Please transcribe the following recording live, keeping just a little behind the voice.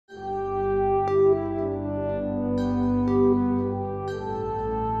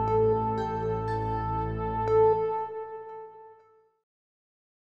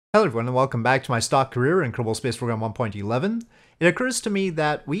Hello everyone and welcome back to my stock career in Kerbal Space Program 1.11. It occurs to me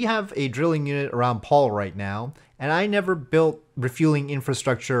that we have a drilling unit around Paul right now, and I never built refueling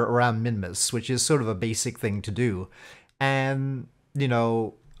infrastructure around Minmus, which is sort of a basic thing to do. And, you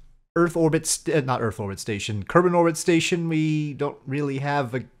know, not Earth Orbit Station, Kerbal Orbit Station, we don't really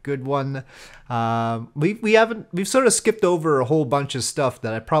have a good one. We've sort of skipped over a whole bunch of stuff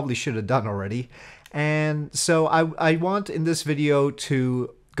that I probably should have done already. And so I want in this video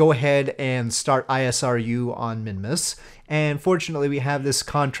to go ahead and start ISRU on Minmus. And fortunately, we have this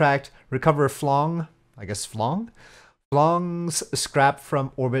contract, recover Flong's scrap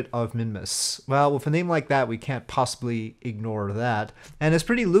from orbit of Minmus. Well, with a name like that, we can't possibly ignore that. And it's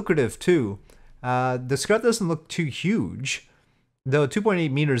pretty lucrative too. The scrap doesn't look too huge, though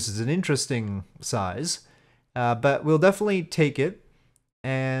 2.8 meters is an interesting size. But we'll definitely take it.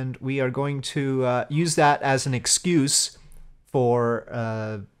 And we are going to use that as an excuse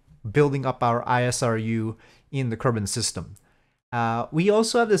for building up our ISRU in the Kerbal system. We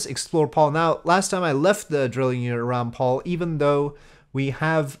also have this Explore Paul. Now, last time I left the drilling unit around Paul, even though we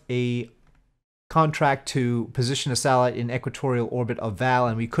have a contract to position a satellite in equatorial orbit of Val,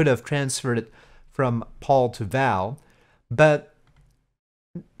 and we could have transferred it from Paul to Val, but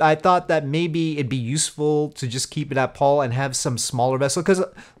I thought that maybe it'd be useful to just keep it at Paul and have some smaller vessel, because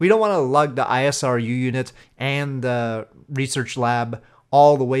we don't want to lug the ISRU unit and the research lab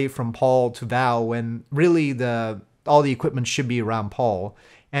all the way from Paul to Val when really all the equipment should be around Paul.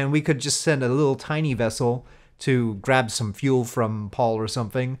 And we could just send a little tiny vessel to grab some fuel from Paul or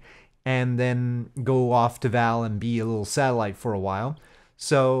something and then go off to Val and be a little satellite for a while.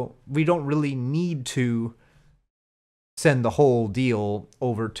 So we don't really need to send the whole deal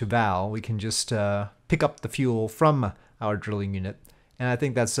over to Val. We can just pick up the fuel from our drilling unit, and I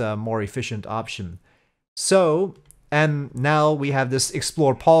think that's a more efficient option. So, and now we have this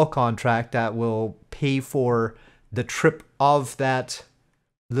Explore Paul contract that will pay for the trip of that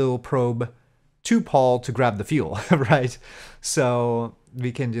little probe to Paul to grab the fuel, right? So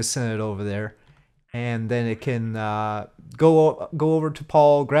we can just send it over there, and then it can go over to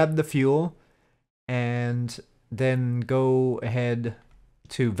Paul, grab the fuel, and then go ahead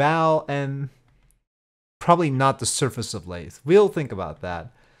to Val, and probably not the surface of Lathe. We'll think about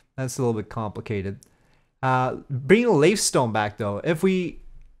that. That's a little bit complicated. Bringing a Lathe stone back though, if we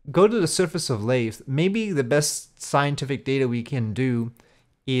go to the surface of Lathe, maybe the best scientific data we can do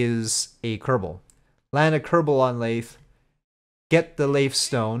is a Kerbal. Land a Kerbal on Lathe, get the Lathe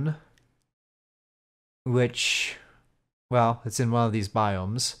stone, which, well, it's in one of these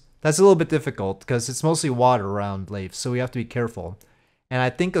biomes. That's a little bit difficult because it's mostly water around Lathe, so we have to be careful. And I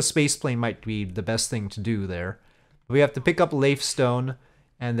think a space plane might be the best thing to do there. We have to pick up Lathe stone,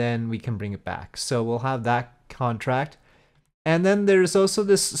 and then we can bring it back. So we'll have that contract. And then there's also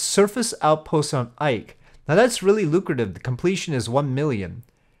this surface outpost on Ike. Now that's really lucrative. The completion is 1 million.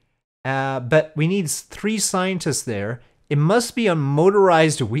 But we need 3 scientists there. It must be on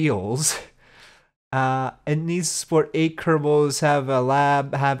motorized wheels. It needs to support 8 Kerbals, have a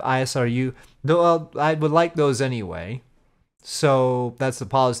lab, have ISRU. Though I would like those anyway. So that's the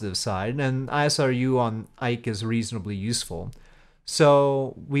positive side. And ISRU on Ike is reasonably useful.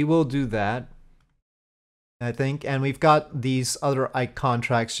 So we will do that, I think. And we've got these other Ike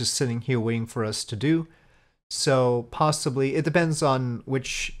contracts just sitting here waiting for us to do. So possibly, it depends on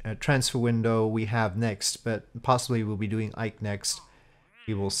which transfer window we have next, but possibly we'll be doing Ike next.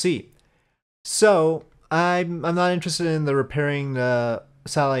 We will see. So I'm not interested in the repairing the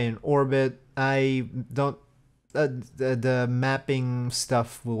satellite in orbit. I don't the mapping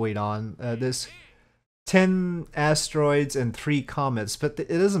stuff we'll wait on. This 10 asteroids and 3 comets, but it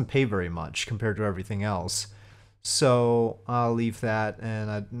doesn't pay very much compared to everything else. So I'll leave that,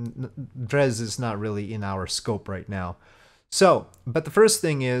 and Dres is not really in our scope right now. So, but the first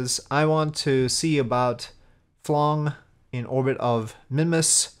thing is I want to see about Flong in orbit of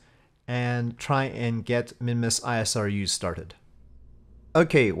Minmus and try and get Minmus ISRU started.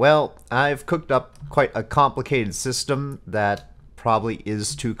 Okay, well, I've cooked up quite a complicated system that probably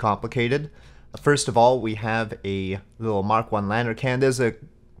is too complicated. First of all, we have a little Mark 1 lander can. There's a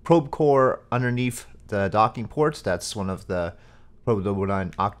probe core underneath the docking port. That's one of the Probe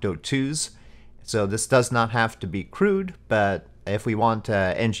 009 Octo 2s. So this does not have to be crewed, but if we want to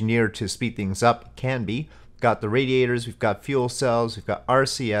engineer to speed things up, it can be. We've got the radiators, we've got fuel cells, we've got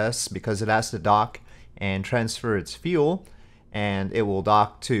RCS because it has to dock and transfer its fuel, and it will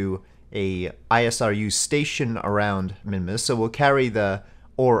dock to a ISRU station around Minmus. So we'll carry the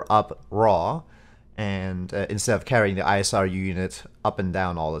ore up raw, and instead of carrying the ISRU unit up and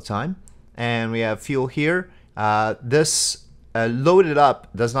down all the time. And we have fuel here. This loaded up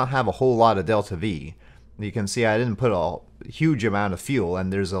does not have a whole lot of delta V. You can see I didn't put a huge amount of fuel,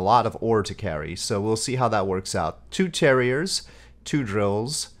 and there's a lot of ore to carry, so we'll see how that works out. 2 terriers, 2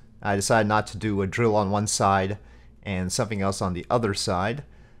 drills. I decided not to do a drill on one side and something else on the other side.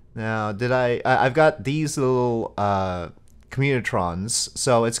 Now, I've got these little communitrons,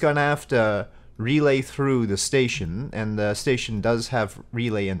 so it's gonna have to relay through the station, and the station does have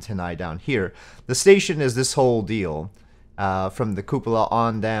relay antennae down here. The station is this whole deal. From the cupola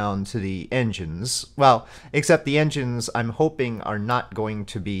on down to the engines. Well, except the engines, I'm hoping, are not going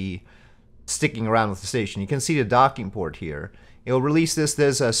to be sticking around with the station. You can see the docking port here. It'll release this.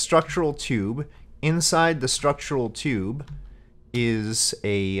 There's a structural tube. Inside the structural tube is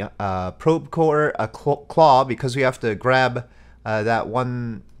a probe core, a claw, because we have to grab that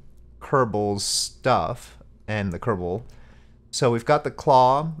one Kerbal's stuff, and the Kerbal. So we've got the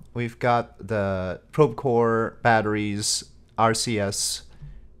claw, we've got the probe core, batteries, RCS,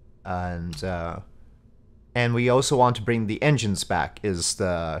 and we also want to bring the engines back is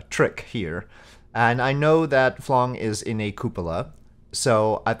the trick here. And I know that Flong is in a cupola,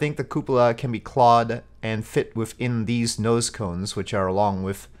 so I think the cupola can be clawed and fit within these nose cones, which are along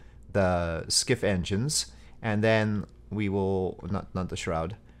with the skiff engines. And then we will, not the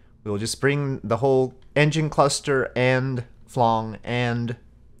shroud, we will just bring the whole engine cluster and Flong and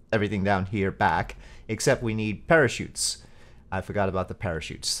everything down here back, except we need parachutes. I forgot about the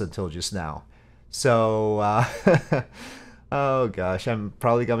parachutes until just now. So, oh gosh, I'm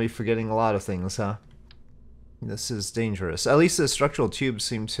probably gonna be forgetting a lot of things, huh? This is dangerous. At least the structural tubes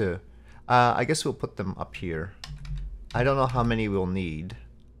seem to... I guess we'll put them up here. I don't know how many we'll need.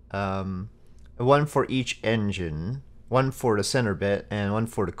 One for each engine, one for the center bit, and one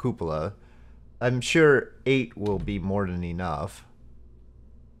for the cupola. I'm sure 8 will be more than enough.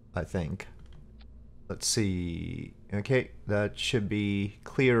 I think. Let's see. Okay, that should be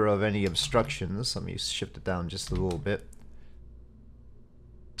clear of any obstructions. Let me shift it down just a little bit.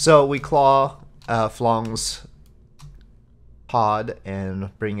 So we claw Flong's pod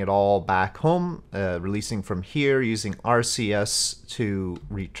and bring it all back home, releasing from here using RCS to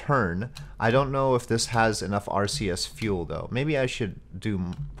return. I don't know if this has enough RCS fuel though. Maybe I should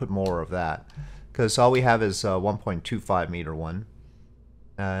put more of that, because all we have is 1.25 meter one.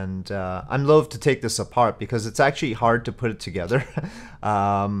 And I'm loath to take this apart because it's actually hard to put it together.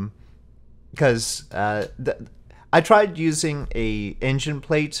 Because I tried using a engine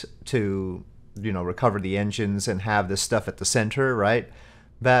plate to, you know, recover the engines and have this stuff at the center, right?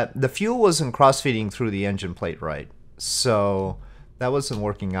 But the fuel wasn't cross-feeding through the engine plate right. So that wasn't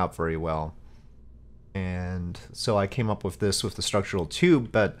working out very well. And so I came up with this with the structural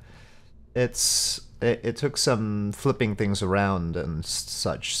tube, but it took some flipping things around and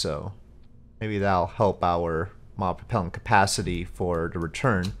such, so maybe that'll help our mob propellant capacity for the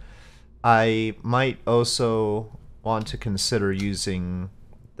return. I might also want to consider using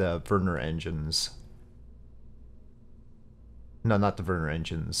the Werner engines. No, not the Werner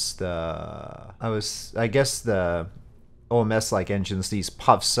engines. I guess the OMS-like engines, these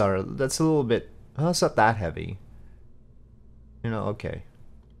puffs are, that's a little bit, well, it's not that heavy. You know, okay.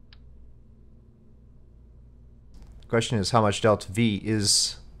 Question is how much delta V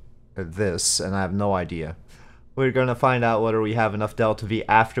is this, and I have no idea. We're gonna find out whether we have enough delta V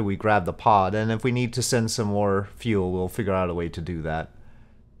after we grab the pod, and if we need to send some more fuel, we'll figure out a way to do that.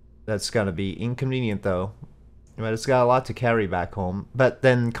 That's gonna be inconvenient though, but it's got a lot to carry back home. But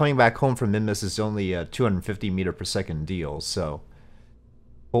then coming back home from Minmus is only a 250 meter per second deal, so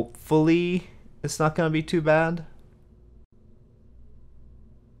hopefully it's not gonna be too bad.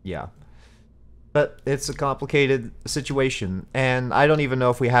 Yeah. But it's a complicated situation, and I don't even know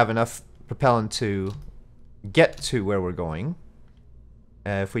if we have enough propellant to get to where we're going.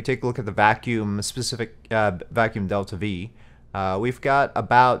 If we take a look at the vacuum specific vacuum delta V, we've got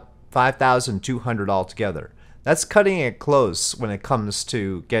about 5,200 altogether. That's cutting it close when it comes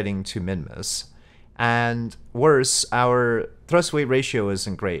to getting to Minmus. And worse, our thrust weight ratio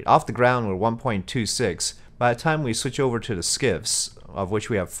isn't great. Off the ground we're 1.26. By the time we switch over to the skiffs, of which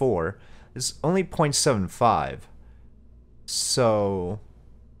we have 4, it's only 0.75. So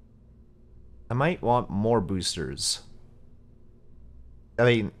I might want more boosters. I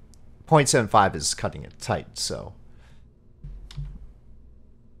mean, 0.75 is cutting it tight, so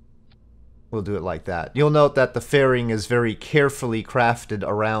we'll do it like that. You'll note that the fairing is very carefully crafted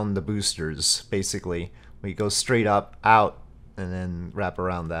around the boosters, basically. We go straight up, out, and then wrap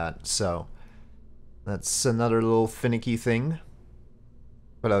around that. So that's another little finicky thing.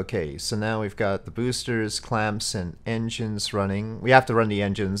 But okay, so now we've got the boosters, clamps, and engines running. We have to run the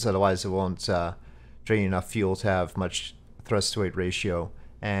engines, otherwise it won't drain enough fuel to have much thrust to weight ratio.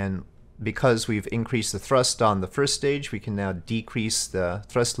 And because we've increased the thrust on the first stage, we can now decrease the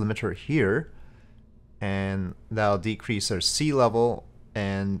thrust limiter here. And that'll decrease our sea level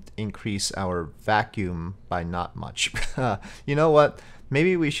and increase our vacuum by not much. You know what?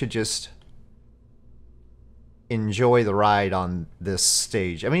 Maybe we should just enjoy the ride on this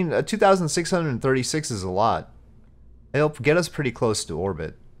stage. I mean, 2,636 is a lot. It'll get us pretty close to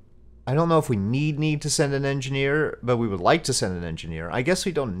orbit. I don't know if we need to send an engineer, but we would like to send an engineer. I guess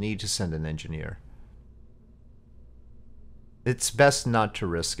we don't need to send an engineer. It's best not to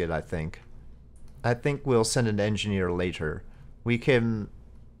risk it, I think. I think we'll send an engineer later. We can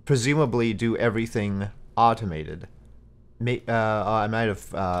presumably do everything automated. I might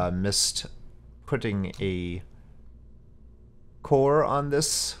have missed putting a core on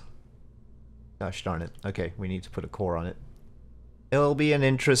this. Gosh darn it. Okay, we need to put a core on it. It'll be an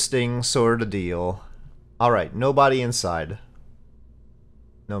interesting sort of deal. Alright, nobody inside.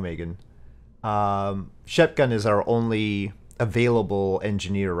 No Megan. Shepgun is our only available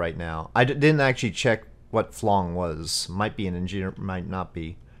engineer right now. I didn't actually check what Flong was. Might be an engineer, might not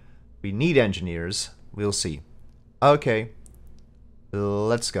be. We need engineers. We'll see. Okay.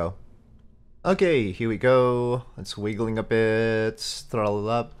 Let's go. Okay, here we go. It's wiggling a bit. Throttle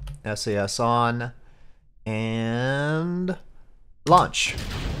it up. SAS on. And launch.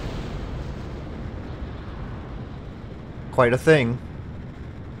 Quite a thing.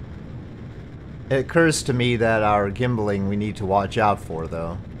 It occurs to me that our gimbaling we need to watch out for,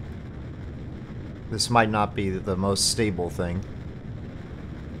 though. This might not be the most stable thing.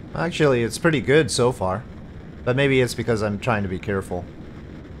 Actually, it's pretty good so far. But maybe it's because I'm trying to be careful.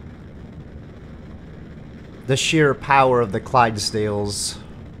 The sheer power of the Clydesdales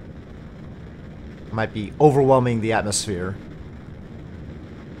might be overwhelming the atmosphere.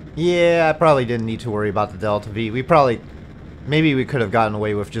 Yeah, I probably didn't need to worry about the Delta V. Maybe we could have gotten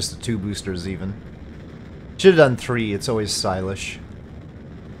away with just the 2 boosters even. Should have done 3, it's always stylish.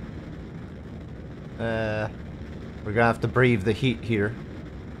 We're gonna have to brave the heat here.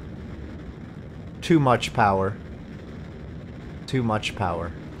 Too much power. Too much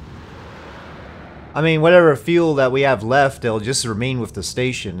power. I mean, whatever fuel that we have left, it'll just remain with the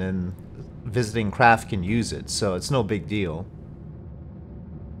station and visiting craft can use it, so it's no big deal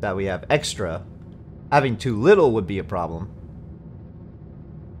that we have extra. Having too little would be a problem.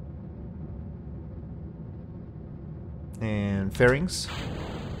 And fairings.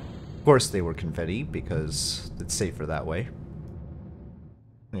 Of course they were confetti, because it's safer that way.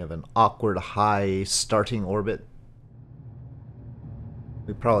 We have an awkward high starting orbit.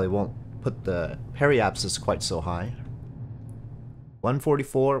 We probably won't put the periapsis quite so high.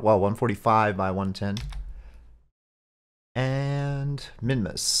 144, well 145 by 110. And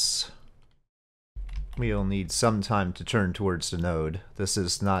Minmus. We'll need some time to turn towards the node. This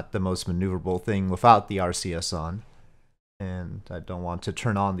is not the most maneuverable thing without the RCS on. And I don't want to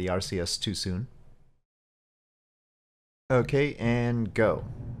turn on the RCS too soon. Okay, and go.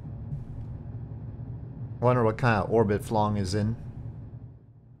 Wonder what kind of orbit Flong is in.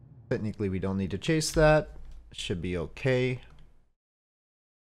 Technically we don't need to chase that. Should be okay.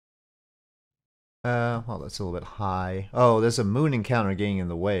 Well, that's a little bit high. Oh, there's a moon encounter getting in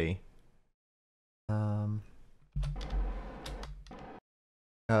the way. Oh,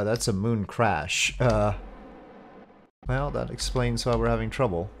 that's a moon crash. Well, that explains why we're having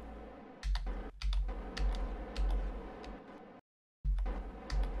trouble.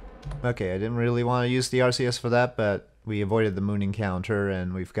 Okay, I didn't really want to use the RCS for that, but we avoided the moon encounter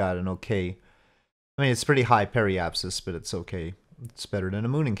and we've got an okay... I mean, it's pretty high periapsis, but it's okay. It's better than a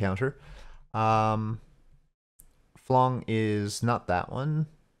moon encounter. Flong is not that one.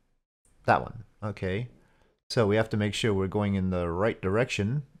 That one. Okay. So we have to make sure we're going in the right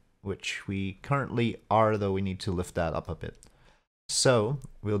direction, which we currently are, though we need to lift that up a bit. So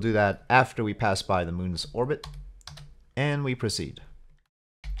we'll do that after we pass by the moon's orbit, and we proceed.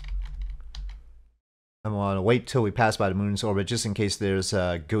 I want to wait till we pass by the moon's orbit just in case there's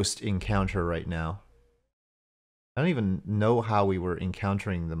a ghost encounter right now. I don't even know how we were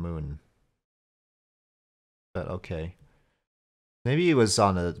encountering the moon. But okay. Maybe it was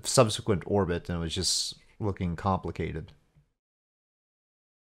on a subsequent orbit and it was just looking complicated.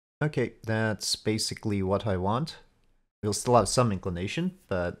 Okay, that's basically what I want. We'll still have some inclination,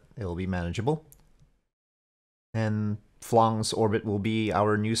 but it'll be manageable. And Flong's orbit will be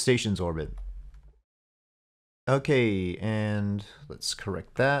our new station's orbit. Okay, and let's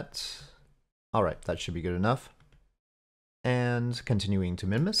correct that. Alright, that should be good enough. And continuing to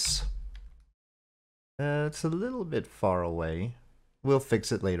Minmus. It's a little bit far away. We'll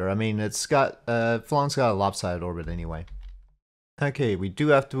fix it later. I mean, it's got, Flong's got a lopsided orbit anyway. Okay, we do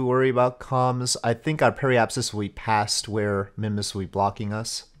have to worry about comms. I think our periapsis will be past where Minmus will be blocking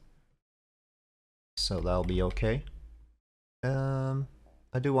us. So that'll be okay. I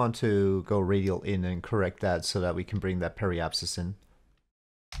do want to go radial in and correct that so that we can bring that periapsis in.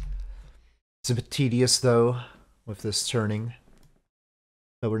 It's a bit tedious though, with this turning.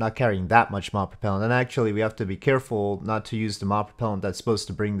 But we're not carrying that much mod propellant. And actually, we have to be careful not to use the mod propellant that's supposed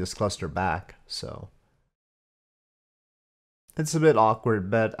to bring this cluster back, so... It's a bit awkward,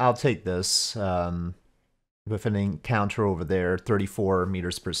 but I'll take this with an encounter over there, 34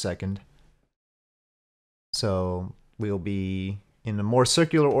 meters per second. So we'll be in a more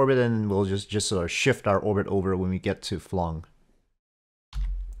circular orbit, and we'll just sort of shift our orbit over when we get to Flong.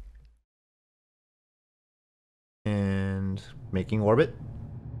 And making orbit.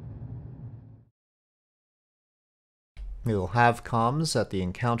 We'll have comms at the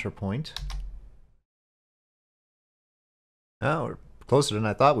encounter point. Oh, we're closer than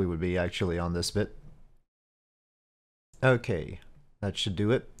I thought we would be, actually, on this bit. Okay, that should do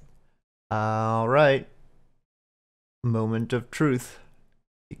it. Alright. Moment of truth.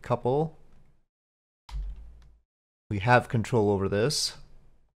 Decouple. We have control over this.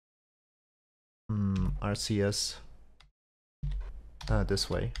 RCS.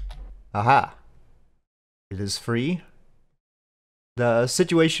 This way. Aha! It is free. The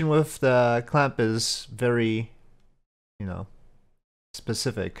situation with the clamp is very... you know,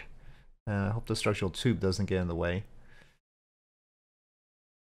 specific. I hope the structural tube doesn't get in the way.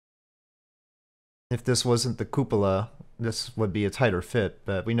 If this wasn't the cupola, this would be a tighter fit,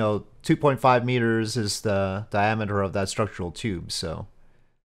 but we know 2.5 meters is the diameter of that structural tube, so...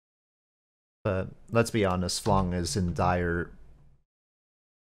 But let's be honest, Flong is in a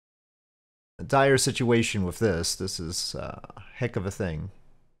dire situation with this. This is a heck of a thing.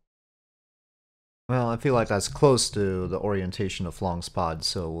 Well, I feel like that's close to the orientation of Flong's pod,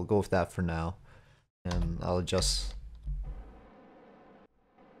 so we'll go with that for now. And I'll adjust.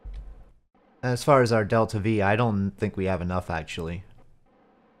 As far as our delta V, I don't think we have enough, actually.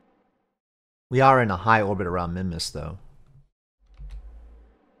 We are in a high orbit around Minmus, though.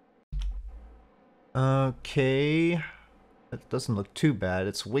 Okay. That doesn't look too bad.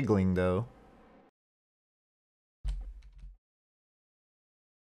 It's wiggling, though.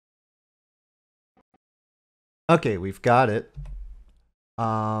 Okay, we've got it.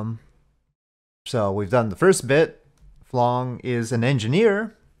 So we've done the first bit. Flong is an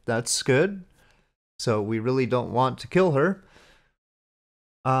engineer. That's good. So we really don't want to kill her.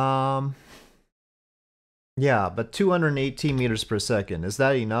 Yeah, but 218 meters per second. Is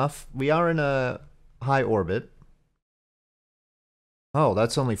that enough? We are in a high orbit. Oh,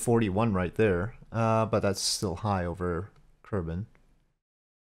 that's only 41 right there. But that's still high over Kerbal.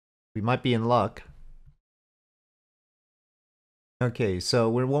 We might be in luck. Okay, so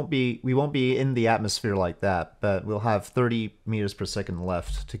we won't be in the atmosphere like that, but we'll have 30 meters per second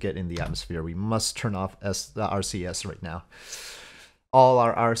left to get in the atmosphere. We must turn off the RCS right now. All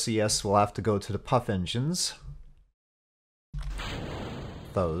our RCS will have to go to the puff engines.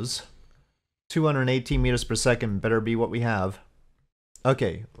 Those. 218 meters per second better be what we have.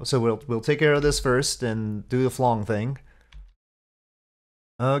 Okay, so we'll take care of this first and do the Flong thing.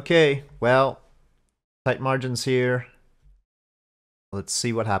 Okay, well, tight margins here. Let's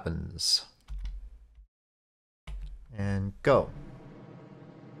see what happens. And go.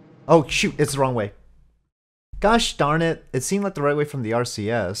 Oh shoot, it's the wrong way. Gosh darn it, it seemed like the right way from the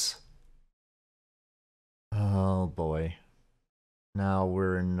RCS. Oh boy. Now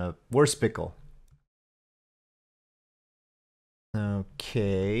we're in a worse pickle.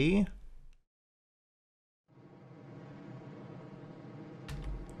 Okay.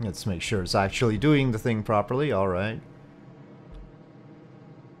 Let's make sure it's actually doing the thing properly, alright.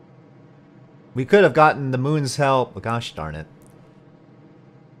 We could have gotten the moon's help, but gosh darn it.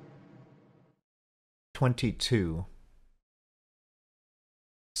 22.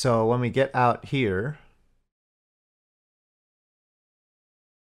 So when we get out here,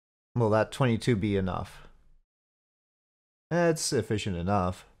 will that 22 be enough? It's efficient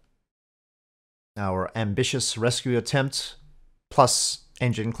enough. Our ambitious rescue attempt plus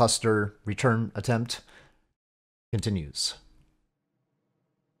engine cluster return attempt continues.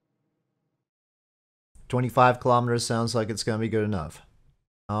 25 kilometers sounds like it's going to be good enough.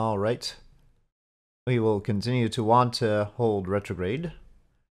 Alright. We will continue to want to hold retrograde.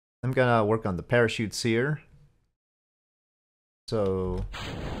 I'm going to work on the parachutes here. So,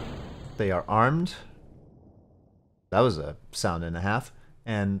 they are armed. That was a sound and a half.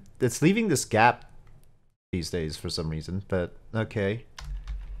 And it's leaving this gap these days for some reason, but okay.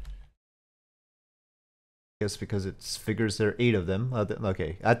 Guess because it figures there are 8 of them.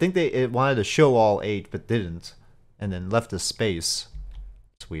 Okay, I think it wanted to show all 8, but didn't, and then left a space.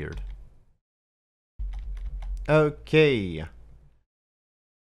 It's weird. Okay.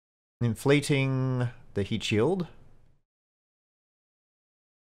 Inflating the heat shield.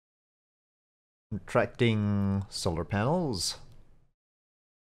 Retracting solar panels.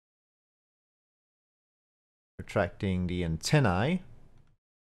 Retracting the antennae.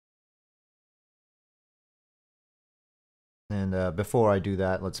 And before I do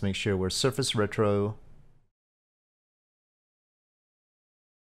that, let's make sure we're surface retro.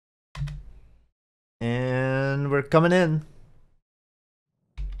 And we're coming in.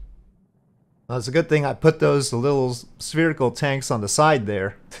 Well, it's a good thing I put those little spherical tanks on the side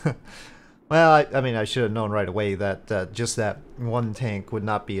there. Well, I mean, I should have known right away that just that one tank would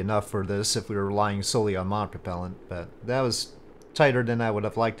not be enough for this if we were relying solely on monopropellant, but that was tighter than I would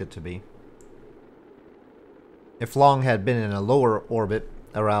have liked it to be. If Long had been in a lower orbit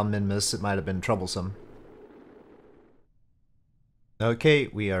around Minmus, it might have been troublesome. Okay,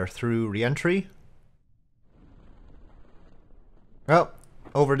 we are through re-entry. Well,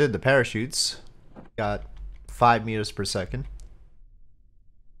 overdid the parachutes. Got 5 meters per second.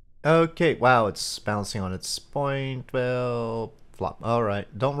 Okay, wow, it's bouncing on its point. Well, flop.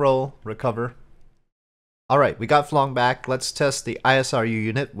 Alright, don't roll, recover. Alright, we got Flong back. Let's test the ISRU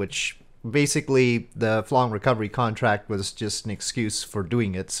unit, which basically the Flong recovery contract was just an excuse for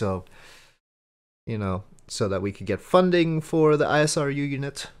doing it, so, you know, so that we could get funding for the ISRU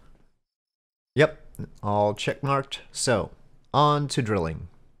unit. Yep, all checkmarked. So, on to drilling.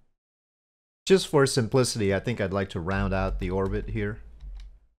 Just for simplicity, I think I'd like to round out the orbit here.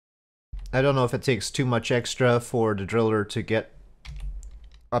 I don't know if it takes too much extra for the driller to get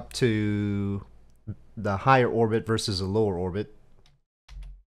up to the higher orbit versus a lower orbit.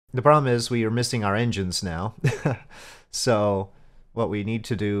 The problem is we are missing our engines now. So what we need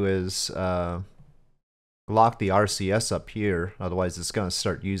to do is lock the RCS up here, otherwise it's going to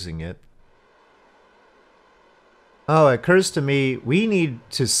start using it. Oh, it occurs to me, we need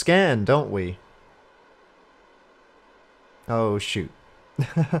to scan, don't we? Oh, shoot.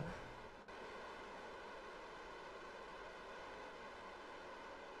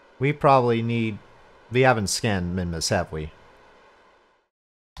 We probably need... We haven't scanned Minmus, have we?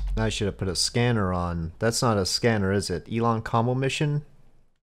 I should have put a scanner on. That's not a scanner, is it? Elon combo mission?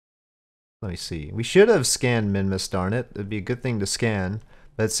 Let me see. We should have scanned Minmus, darn it. It'd be a good thing to scan.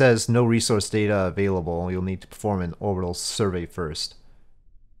 But it says no resource data available. You'll need to perform an orbital survey first.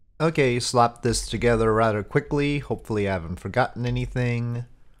 Okay, slap this together rather quickly. Hopefully I haven't forgotten anything.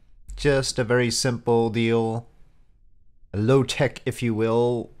 Just a very simple deal. Low tech, if you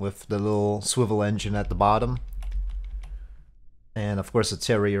will, with the little swivel engine at the bottom. And of course a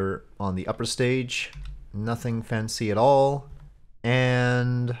Terrier on the upper stage. Nothing fancy at all.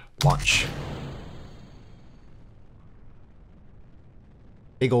 And launch.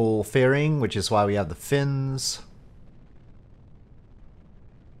 Big ol' fairing, which is why we have the fins.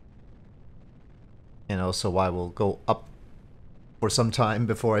 And also why we'll go up for some time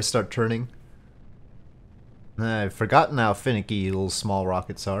before I start turning. I've forgotten how finicky little small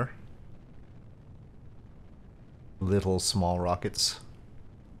rockets are. Little small rockets.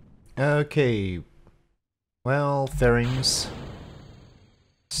 Okay. Well, fairings.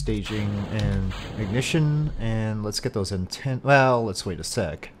 Staging and ignition. And let's get those antennae. Well, let's wait a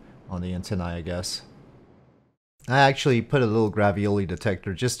sec on the antennae, I guess. I actually put a little gravioli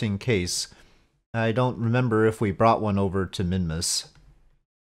detector just in case. I don't remember if we brought one over to Minmus.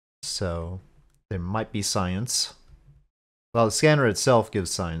 So... there might be science. Well, the scanner itself gives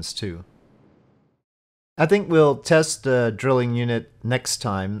science too. I think we'll test the drilling unit next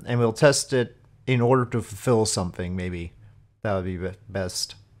time, and we'll test it in order to fulfill something, maybe. That would be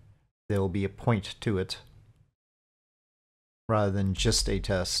best. There will be a point to it, rather than just a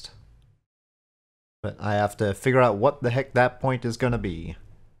test. But I have to figure out what the heck that point is going to be.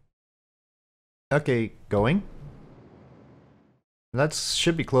 Okay, going. That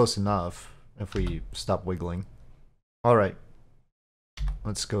should be close enough. If we stop wiggling. Alright.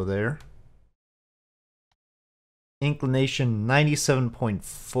 Let's go there. Inclination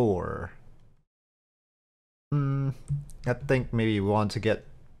 97.4. I think maybe we want to get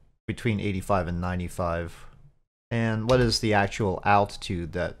between 85 and 95. And what is the actual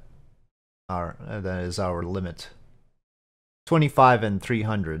altitude that is our limit? 25 and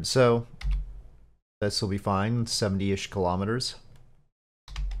 300. So this will be fine. 70-ish kilometers.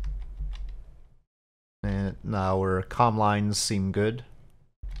 And now our comm lines seem good.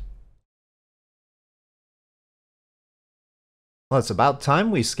 Well, it's about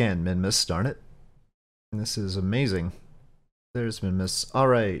time we scanned Minmus, darn it. This is amazing. There's Minmus.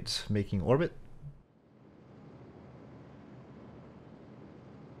 Alright, making orbit.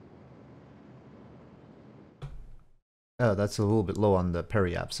 Oh, that's a little bit low on the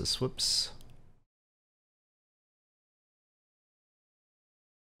periapsis. Whoops.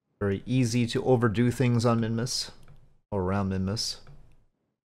 Very easy to overdo things on Minmus. Or around Minmus.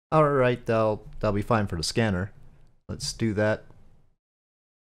 Alright, that'll be fine for the scanner. Let's do that.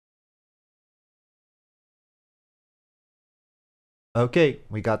 Okay,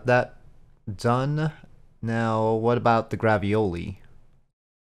 we got that done. Now, what about the gravioli?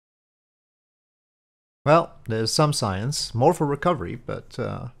 Well, there's some science. More for recovery, but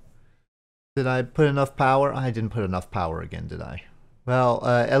did I put enough power? I didn't put enough power again, did I? Well,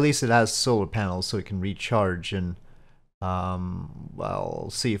 at least it has solar panels so it can recharge and well,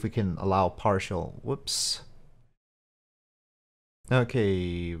 see if we can allow partial. Whoops.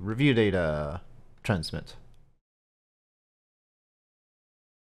 Okay, review data, transmit.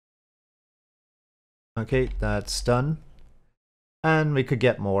 Okay, that's done. And we could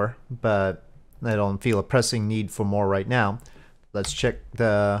get more, but I don't feel a pressing need for more right now. Let's check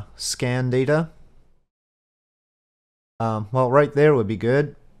the scan data. Well, right there would be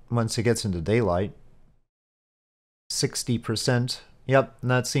good once it gets into daylight. 60%. Yep,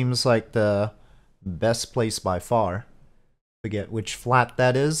 that seems like the best place by far. Forget which flat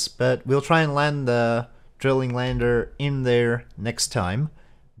that is, but we'll try and land the drilling lander in there next time.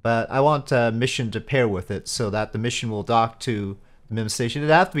 But I want a mission to pair with it so that the mission will dock to the Minmus station.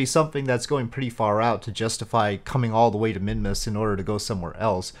 It'd have to be something that's going pretty far out to justify coming all the way to Minmus in order to go somewhere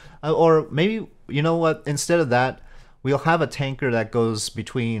else. Or maybe, you know what, instead of that, we'll have a tanker that goes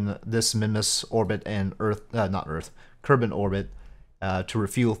between this Minmus orbit and Kerbal orbit to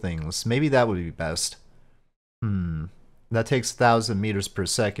refuel things. Maybe that would be best. That takes 1,000 meters per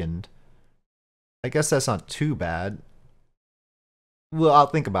second. I guess that's not too bad. Well, I'll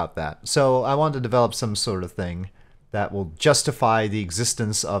think about that. So I want to develop some sort of thing that will justify the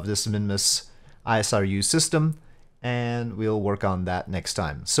existence of this Minmus ISRU system, and we'll work on that next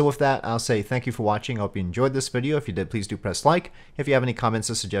time. So with that, I'll say thank you for watching. I hope you enjoyed this video. If you did, please do press like. If you have any comments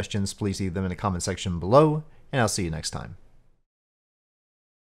or suggestions, please leave them in the comment section below, and I'll see you next time.